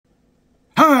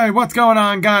Alright, what's going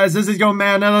on, guys? This is your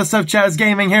man LSF Chaz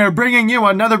Gaming here, bringing you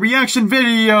another reaction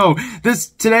video.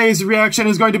 Today's reaction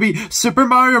is going to be Super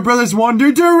Mario Bros.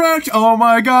 Wonder Direct. Oh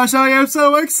my gosh, I am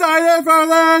so excited for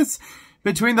this!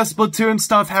 Between the Splatoon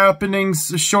stuff happening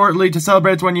shortly to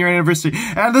celebrate its 1-year anniversary,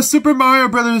 and the Super Mario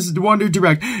Bros. Wonder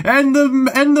Direct, and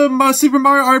the Super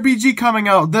Mario RPG coming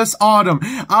out this autumn,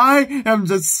 I am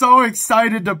just so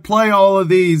excited to play all of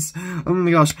these. Oh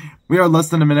my gosh, we are less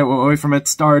than a minute away from it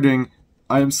starting.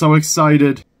 I am so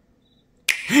excited.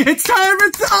 It's time!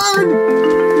 It's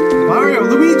on! Mario,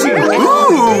 Luigi!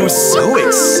 Ooh, so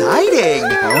exciting!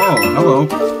 Oh, hello.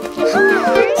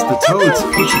 It's the Toads,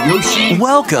 Peach and Yoshi.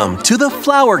 Welcome to the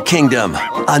Flower Kingdom,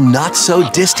 a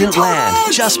not-so-distant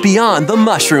land just beyond the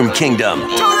Mushroom Kingdom.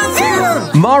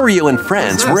 Mario and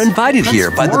friends were invited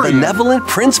here by the benevolent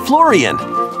Prince Florian.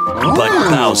 But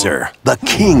Bowser, the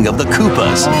king of the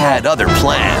Koopas, had other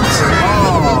plans.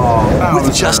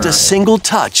 With just a single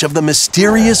touch of the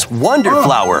mysterious Wonder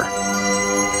Flower.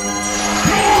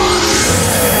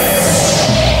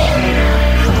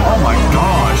 Oh my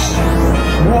gosh.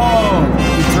 Whoa!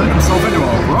 He turned himself into a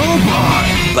robot!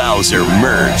 Bowser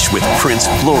merged with Prince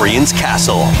Florian's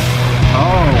castle.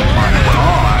 Oh my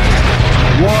god.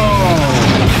 Whoa!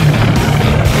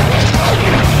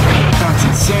 That's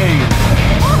insane.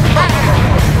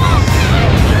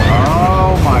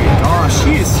 Oh my gosh,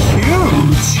 he is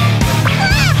huge!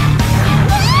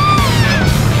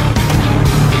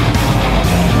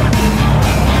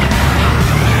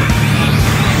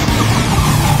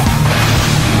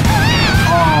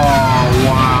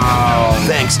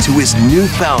 Thanks to his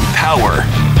newfound power,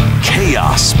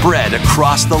 chaos spread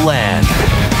across the land.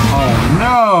 Oh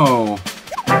no!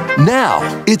 Now,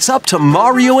 it's up to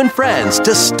Mario and friends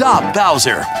to stop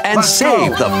Bowser and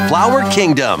save the Flower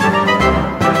Kingdom.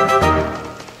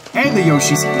 And the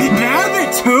Yoshis. And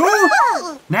Nabbit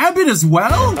too? Nabbit as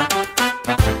well?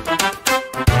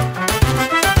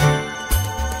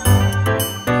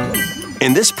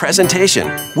 In this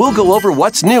presentation, we'll go over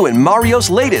what's new in Mario's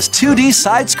latest 2D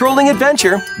side-scrolling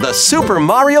adventure, the Super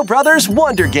Mario Bros.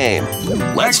 Wonder Game.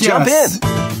 Let's jump in.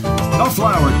 The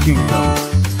Flower Kingdom.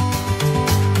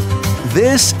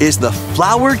 This is the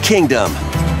Flower Kingdom.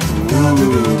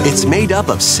 It's made up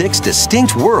of 6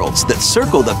 distinct worlds that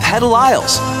circle the Petal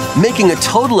Isles, making a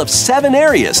total of 7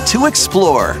 areas to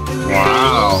explore.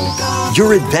 Wow.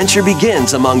 Your adventure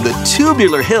begins among the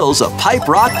tubular hills of Pipe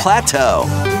Rock Plateau.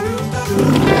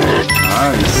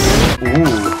 Nice.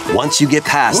 Ooh. Once you get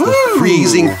past the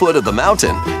freezing foot of the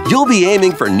mountain, you'll be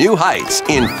aiming for new heights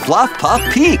in Fluff Puff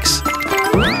Peaks.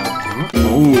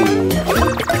 Ooh.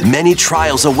 Many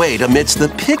trials await amidst the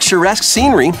picturesque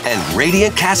scenery and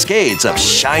radiant cascades of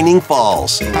shining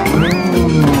falls.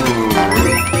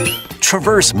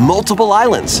 Traverse multiple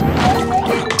islands,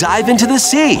 dive into the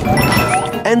sea,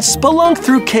 and spelunk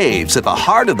through caves at the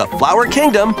heart of the Flower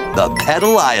Kingdom, the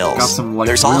Petal Isles.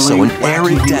 There's also an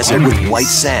arid desert with white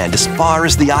sand as far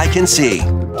as the eye can see.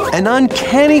 An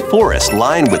uncanny forest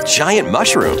lined with giant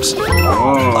mushrooms.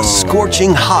 A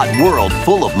scorching hot world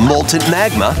full of molten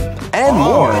magma, and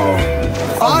more.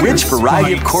 A rich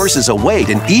variety of courses await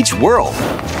in each world.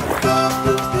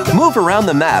 Move around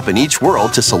the map in each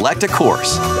world to select a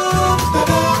course.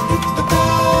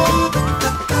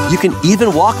 You can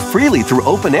even walk freely through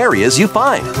open areas you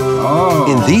find.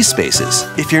 In these spaces,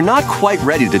 if you're not quite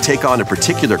ready to take on a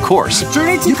particular course,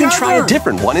 you can try a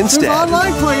different one instead.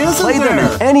 Play them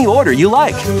in any order you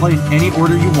like. Play in any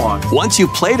order you want. Once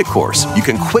you've played a course, you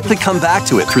can quickly come back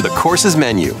to it through the courses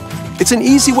menu. It's an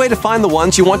easy way to find the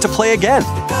ones you want to play again.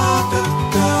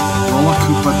 Roller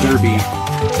Koopa Derby.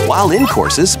 While in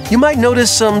courses, you might notice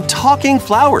some talking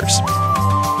flowers.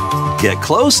 Get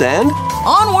close and...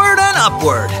 onward and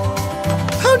upward!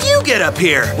 How'd you get up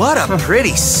here? What a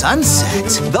pretty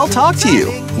sunset! They'll talk to you,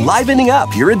 livening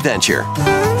up your adventure.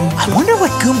 I wonder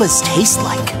what Goombas taste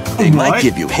like. They might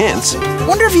give you hints.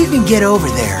 Wonder if you can get over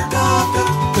there.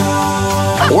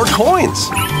 Or coins.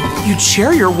 You'd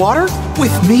share your water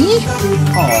with me?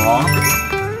 Aww.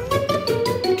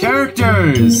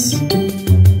 Characters!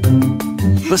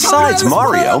 Besides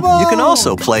Mario, you can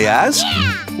also play as...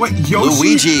 Wait, Yoshi?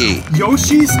 Luigi.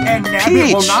 Yoshi's and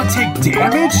Nabbit will not take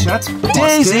damage? That's busted.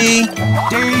 Daisy.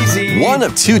 Daisy. One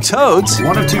of 2 Toads.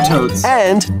 One of 2 Toads.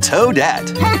 And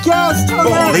Toadette. Heck yes,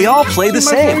 Toadette! They all play the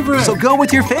same, favorite. so go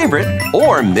with your favorite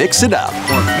or mix it up.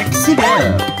 Or mix it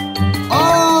up.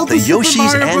 Oh, the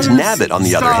Yoshis and Nabbit, on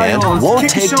the other hand, won't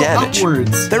take damage.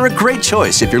 Upwards. They're a great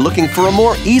choice if you're looking for a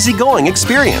more easygoing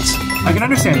experience. I can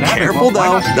understand that. Careful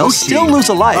though, they'll still lose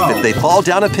a life if they fall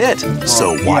down a pit,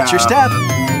 so watch your step.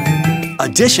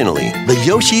 Additionally, the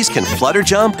Yoshis can flutter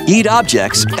jump, eat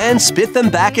objects, and spit them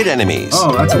back at enemies.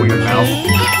 Oh, that's a weird mouth.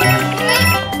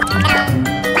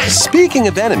 Speaking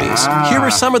of enemies, here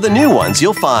are some of the new ones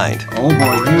you'll find. Oh boy, new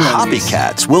enemies.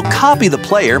 Copycats will copy the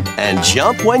player and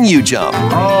jump when you jump.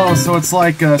 Oh, so it's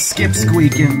like Skip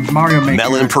Squeak in Mario Maker.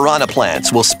 Melon piranha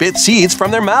plants will spit seeds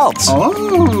from their mouths.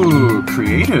 Oh,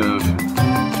 creative.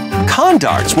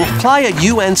 Condarts will fly at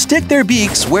you and stick their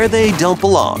beaks where they don't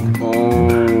belong.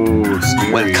 Oh,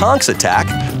 scary. When conchs attack,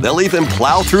 they'll even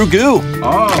plow through goo.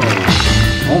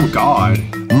 Oh God.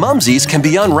 Mumsies can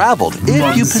be unraveled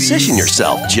if you position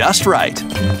yourself just right.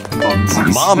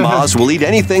 Mom-Mas will eat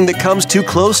anything that comes too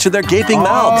close to their gaping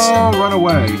mouths. Oh, run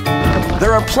away.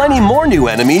 There are plenty more new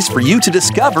enemies for you to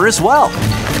discover as well.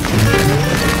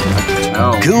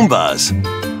 Goombas,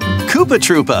 Koopa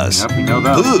Troopas, Yep, we know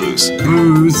that.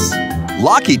 Boos,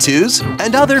 Locky Twos,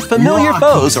 and other familiar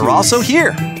foes are also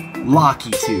here. Locky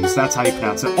Twos, that's how you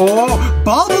pronounce it. Oh,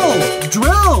 Bubble!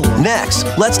 Drill! Next,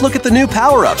 let's look at the new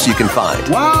power-ups you can find.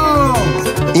 Wow!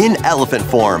 In elephant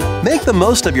form, make the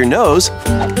most of your nose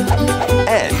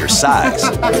and your size.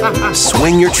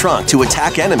 Swing your trunk to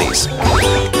attack enemies,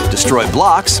 destroy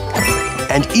blocks,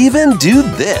 and even do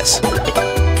this.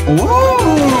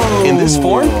 Whoa! In this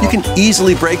form, you can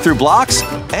easily break through blocks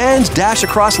and dash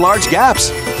across large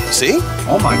gaps. See?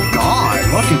 Oh my God,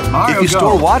 look at Mario If you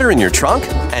store water in your trunk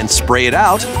and spray it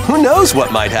out, who knows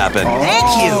what might happen?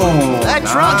 Thank you. That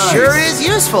trunk sure is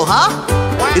useful, huh?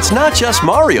 It's not just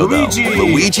Mario, Luigi. though.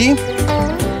 Luigi,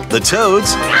 the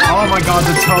Toads. Oh my God,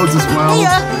 the Toads as well.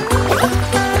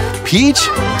 Peach,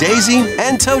 Daisy,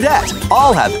 and Toadette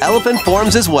all have elephant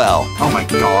forms as well. Oh my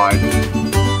God.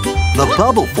 The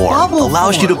bubble form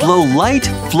allows you to blow light,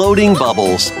 floating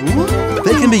bubbles.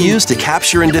 They can be used to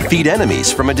capture and defeat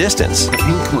enemies from a distance. The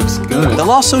pink looks good.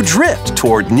 They'll also drift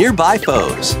toward nearby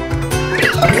foes.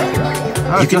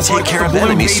 You can take care of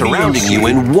enemies surrounding you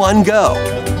in one go.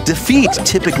 Defeat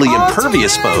typically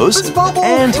impervious foes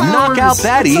and knock out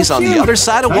baddies on the other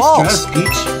side of walls.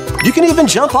 You can even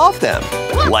jump off them,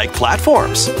 like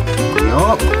platforms.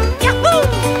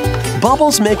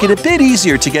 Bubbles make it a bit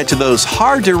easier to get to those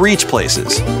hard-to-reach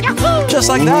places. Just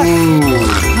like that.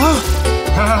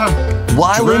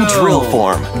 While in drill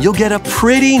form, you'll get a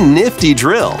pretty nifty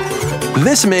drill.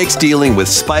 This makes dealing with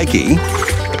spiky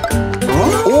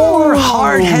or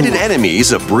hard-headed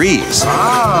enemies a breeze.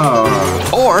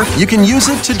 Or you can use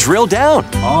it to drill down.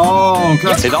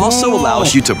 It also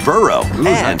allows you to burrow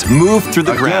and move through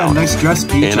the ground. Nice dress,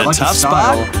 Peach. In a tough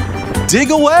spot, dig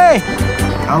away.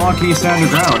 How long can you stand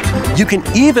underground? You can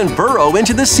even burrow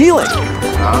into the ceiling.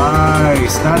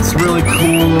 Nice, that's really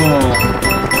cool.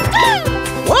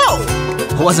 Whoa!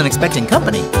 I wasn't expecting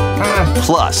company.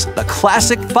 Plus, the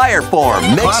classic fire form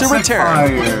makes a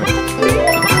return.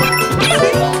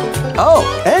 Oh,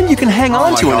 and you can hang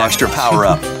on to an extra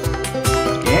power-up.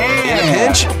 In a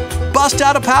pinch, bust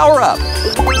out a power-up.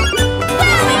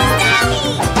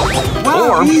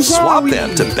 Or swap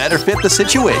them to better fit the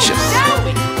situation.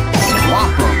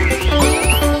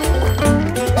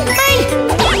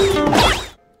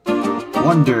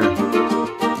 Wonder.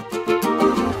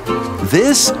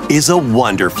 This is a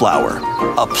wonder flower,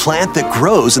 a plant that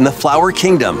grows in the flower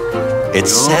kingdom.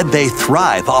 It's said they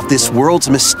thrive off this world's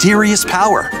mysterious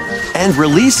power and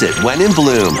release it when in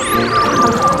bloom.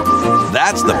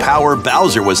 That's the power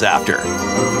Bowser was after.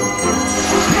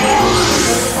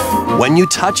 When you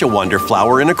touch a wonder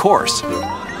flower in a course,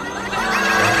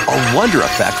 a wonder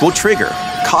effect will trigger,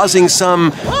 causing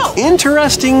some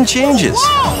interesting changes.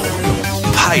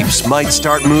 Pipes might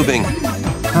start moving.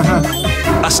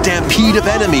 A stampede of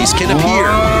enemies can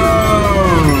appear.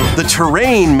 The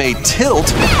terrain may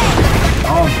tilt.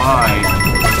 Oh my.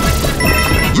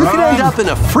 You can end up in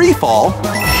a free fall.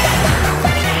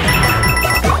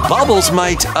 Bubbles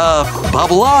might,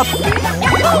 bubble up.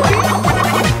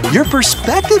 Your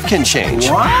perspective can change.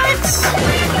 What?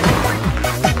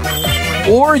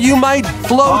 Or you might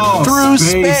float through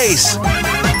space.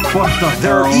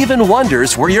 There are even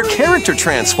wonders where your character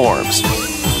transforms.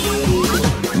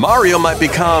 Mario might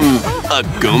become a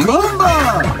Goomba?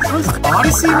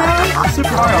 Odyssey now?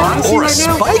 Super Mario Odyssey or a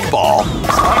spike ball.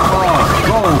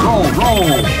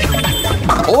 Roll.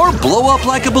 Or blow up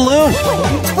like a balloon.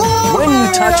 When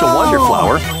you touch a wonder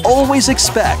flower, always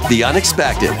expect the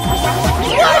unexpected.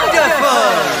 Wonderful!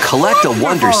 Collect a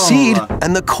wonder seed,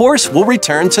 and the course will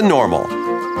return to normal.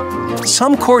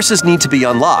 Some courses need to be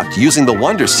unlocked using the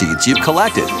wonder seeds you've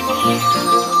collected.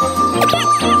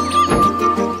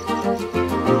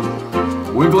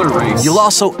 Wiggler race. You'll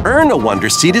also earn a wonder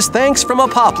seed as thanks from a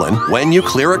poplin when you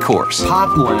clear a course.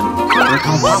 Poplin. They're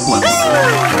called poplins.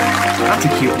 That's a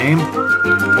cute name.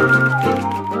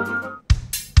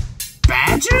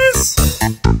 Badges?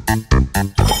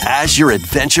 As your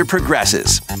adventure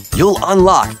progresses, you'll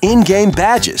unlock in-game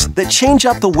badges that change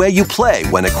up the way you play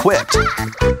when equipped.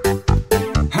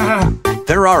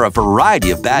 There are a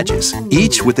variety of badges,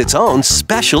 each with its own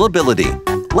special ability.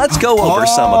 Let's go over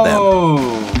some of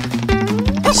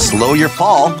them. Slow your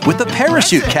fall with the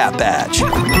parachute cap badge.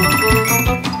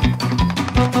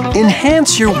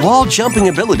 Enhance your wall jumping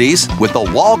abilities with the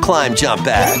wall climb jump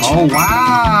badge. Oh,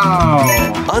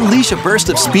 wow! Unleash a burst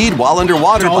of speed while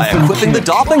underwater by equipping the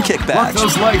dolphin kick badge.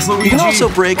 Those legs, Luigi. You can also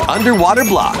break underwater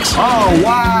blocks. Oh,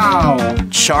 wow!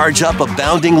 Charge up a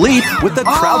bounding leap with the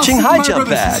crouching high jump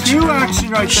badge.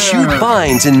 Right, shoot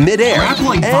vines in midair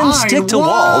and stick to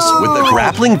walls with the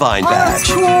grappling vine badge.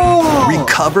 Cool.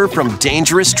 Recover from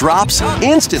dangerous drops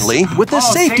instantly with the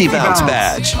safety bounce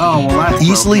badge. Oh, well, that's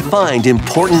easily find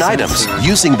important items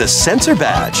using the sensor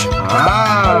badge.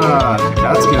 Ah,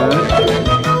 that's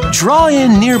good. Draw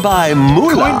in nearby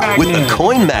moolah with the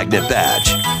coin magnet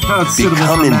badge.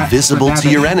 Become invisible to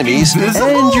your enemies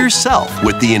and yourself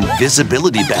with the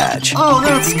invisibility badge. Oh,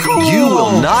 that's cool. You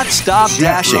will not stop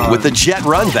dashing with the jet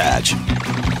run badge.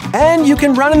 And you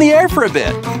can run in the air for a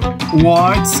bit.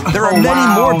 What? There are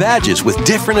many more badges with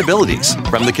different abilities,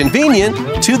 from the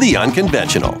convenient to the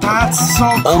unconventional. That's so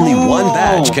cool. Only one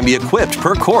badge can be equipped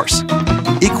per course.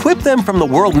 Equip them from the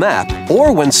world map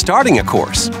or when starting a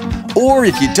course. Or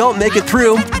if you don't make it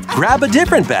through, grab a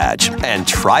different badge and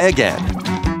try again.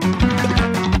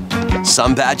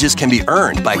 Some badges can be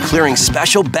earned by clearing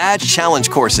special badge challenge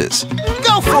courses.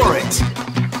 Go for it!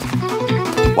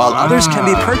 While others can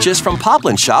be purchased from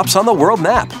Poplin shops on the world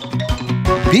map.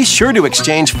 Be sure to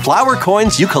exchange flower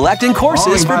coins you collect in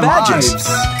courses for badges.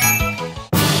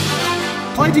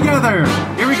 Play together!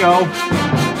 Here we go.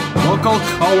 Local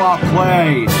co-op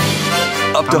play.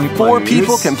 Up to 4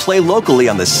 people can play locally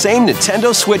on the same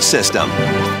Nintendo Switch system.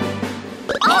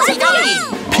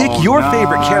 Pick your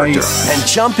favorite character and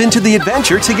jump into the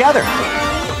adventure together.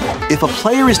 If a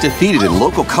player is defeated in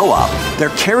local co-op, their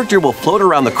character will float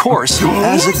around the course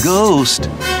as a ghost.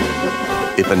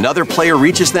 If another player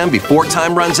reaches them before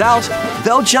time runs out,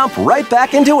 they'll jump right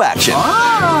back into action.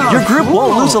 Your group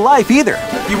won't lose a life either.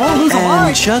 You won't lose a life.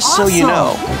 And just so you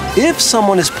know, if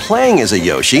someone is playing as a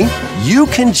Yoshi, you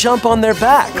can jump on their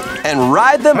back and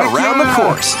ride them around the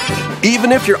course.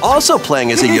 Even if you're also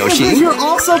playing as a Yoshi,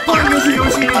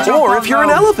 or if you're an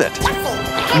elephant.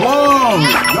 Whoa!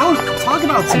 Yo, talk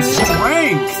about some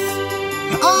strength.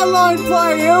 Online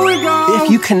play, here we go! If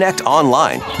you connect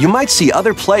online, you might see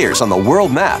other players on the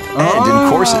world map and in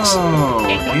courses. Oh,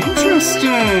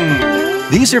 interesting.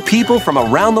 These are people from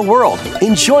around the world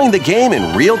enjoying the game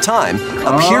in real time,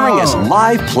 appearing as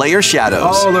live player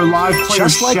shadows. Oh, they're live player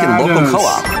Just like shadows. in local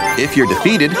co-op, if you're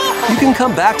defeated, you can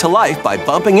come back to life by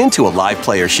bumping into a live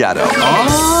player shadow.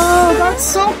 Oh, that's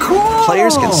so cool!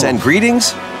 Players can send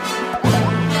greetings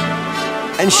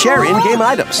and share in-game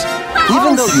items.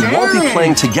 Even though you won't be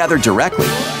playing together directly,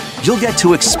 you'll get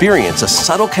to experience a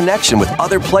subtle connection with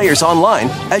other players online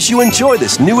as you enjoy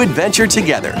this new adventure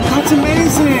together. That's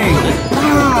amazing!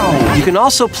 Wow! You can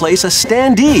also place a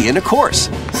standee in a course.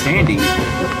 Standee?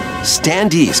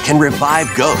 Standees can revive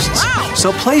ghosts,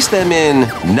 so place them in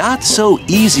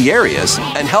not-so-easy areas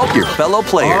and help your fellow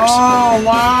players. Oh,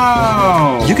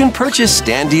 wow! You can purchase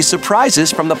standee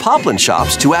surprises from the Poplin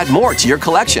shops to add more to your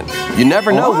collection. You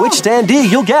never know which standee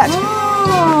you'll get.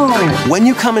 When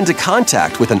you come into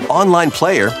contact with an online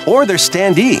player or their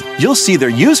standee, you'll see their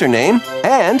username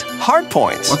and heart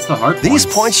points. What's the heart points? These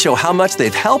points show how much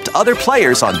they've helped other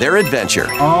players on their adventure.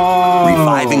 Oh.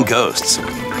 Reviving ghosts,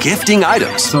 gifting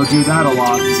items, So do that a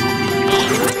lot.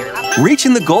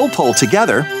 reaching the goal pole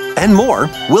together, and more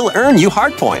will earn you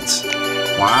heart points.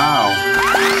 Wow.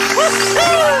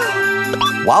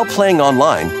 While playing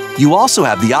online, you also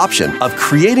have the option of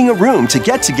creating a room to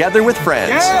get together with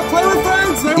friends. Yeah, play with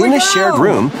friends! There we In a go. shared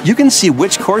room, you can see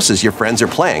which courses your friends are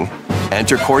playing,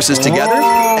 enter courses together,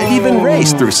 and even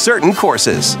race through certain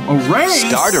courses. A race?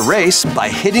 Start a race by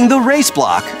hitting the race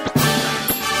block.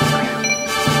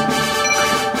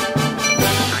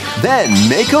 Then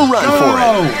make a run for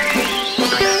it.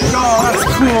 Oh, that's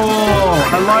cool!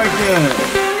 I like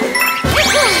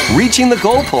it! Reaching the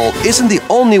goal pole isn't the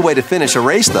only way to finish a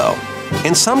race, though.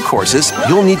 In some courses,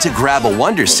 you'll need to grab a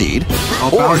Wonder Seed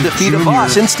or defeat a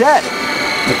boss instead.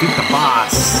 Defeat the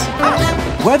boss.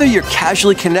 Whether you're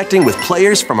casually connecting with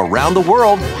players from around the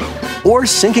world or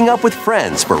syncing up with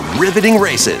friends for riveting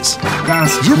races,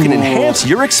 That's you can cool. enhance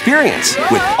your experience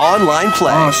with online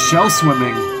play. Oh, shell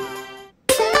swimming.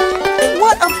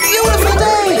 What a beautiful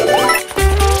day!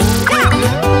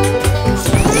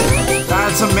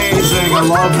 That's amazing. I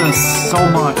love this so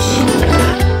much.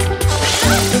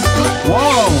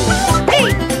 Whoa!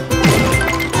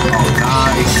 Oh,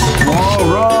 nice. Whoa,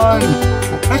 run!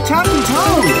 That's Captain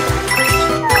Toad!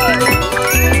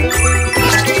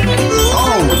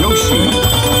 Oh, Yoshi.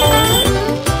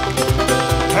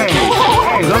 Hey,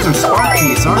 those are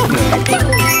Sparkies, aren't they?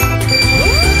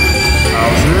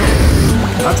 Bowser?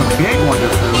 That's a big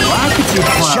wonderful Lakitu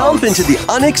cloud. Jump into the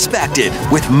unexpected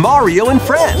with Mario and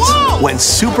Friends. Whoa! When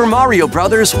Super Mario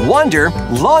Bros. Wonder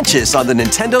launches on the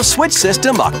Nintendo Switch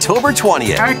system October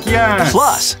 20th. Heck yes!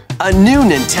 Plus, a new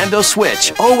Nintendo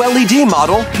Switch OLED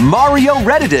model, Mario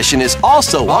Red Edition, is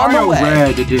also on the way.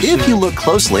 Red Edition. If you look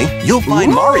closely, you'll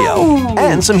find Mario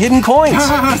and some hidden coins.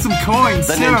 Some coins,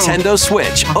 The too. Nintendo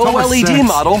Switch October OLED 6th.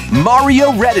 model,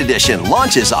 Mario Red Edition,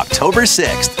 launches October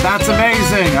 6th. That's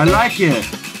amazing. I like it.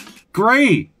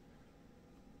 Great.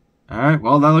 Alright,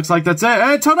 well, that looks like that's it.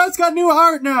 Hey, Toadette's got new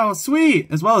art now. Sweet.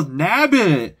 As well as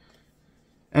Nabbit.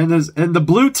 And the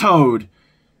Blue Toad.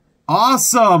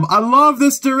 Awesome. I love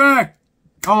this Direct.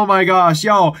 Oh my gosh.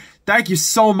 Yo, thank you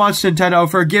so much, Nintendo,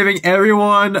 for giving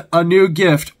everyone a new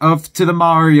gift to the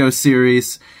Mario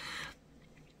series.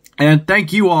 And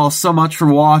thank you all so much for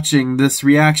watching this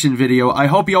reaction video. I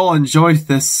hope you all enjoyed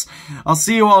this. I'll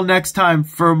see you all next time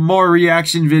for more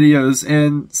reaction videos.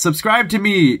 And subscribe to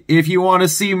me if you want to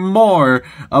see more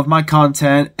of my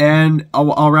content. And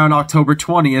around October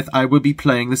 20th, I will be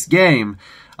playing this game.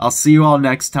 I'll see you all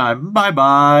next time.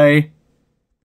 Bye-bye.